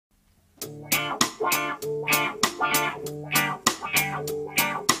Oh,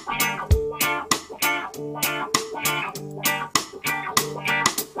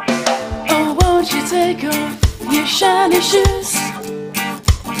 won't you take off your shiny shoes,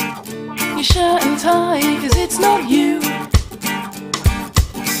 your shirt and tie, 'cause it's not you.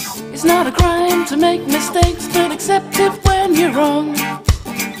 It's not a crime to make mistakes, but accept it when you're wrong.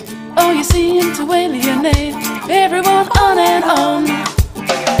 Oh, you seem to alienate everyone on and on,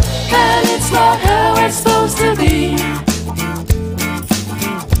 and it's not how it's supposed to be.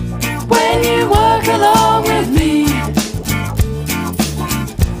 When you work along with me,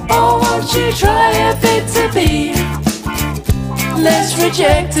 oh, won't you try a bit to be less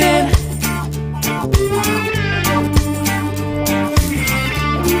rejected?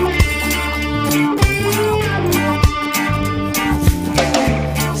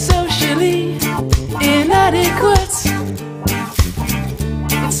 Socially inadequate,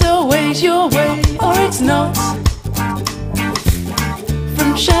 it's always your way or it's not.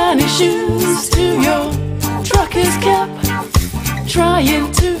 From shiny shoes to your trucker's cap,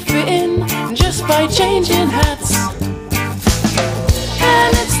 trying to fit in just by changing hats,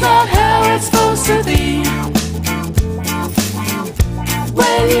 and it's not how it's supposed to be.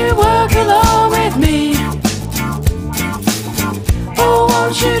 When you work along with me, oh,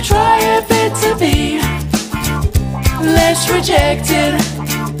 won't you try a bit to be less rejected?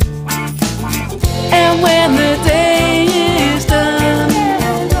 And when the day is done,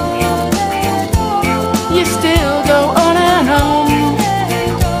 you still go on and on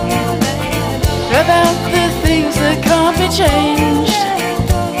about the things that can't be changed.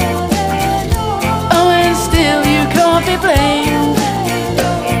 Oh, and still you can't be blamed.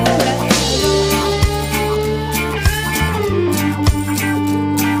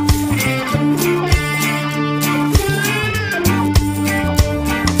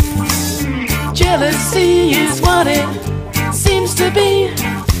 Jealousy is what it seems to be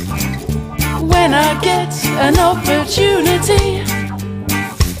when I get an opportunity,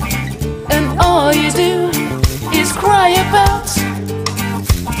 and all you do is cry about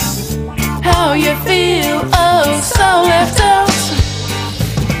how you feel, oh, so left out.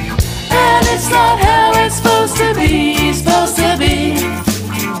 And it's not how it's supposed to be, supposed to be.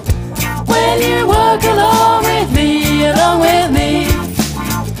 When you work along with me, along with me,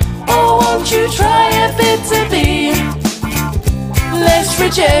 oh, won't you try a bit to be less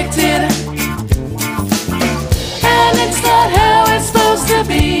rejected? And it's not how it's supposed to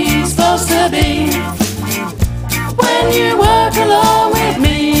be, supposed to be. When you work along with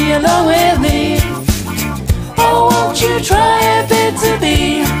me, along with me, oh, won't you try a bit to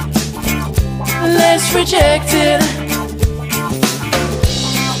be less rejected?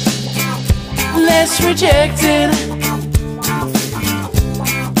 Less rejected.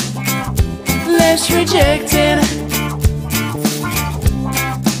 Less rejected.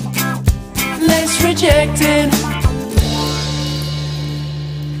 Less rejected.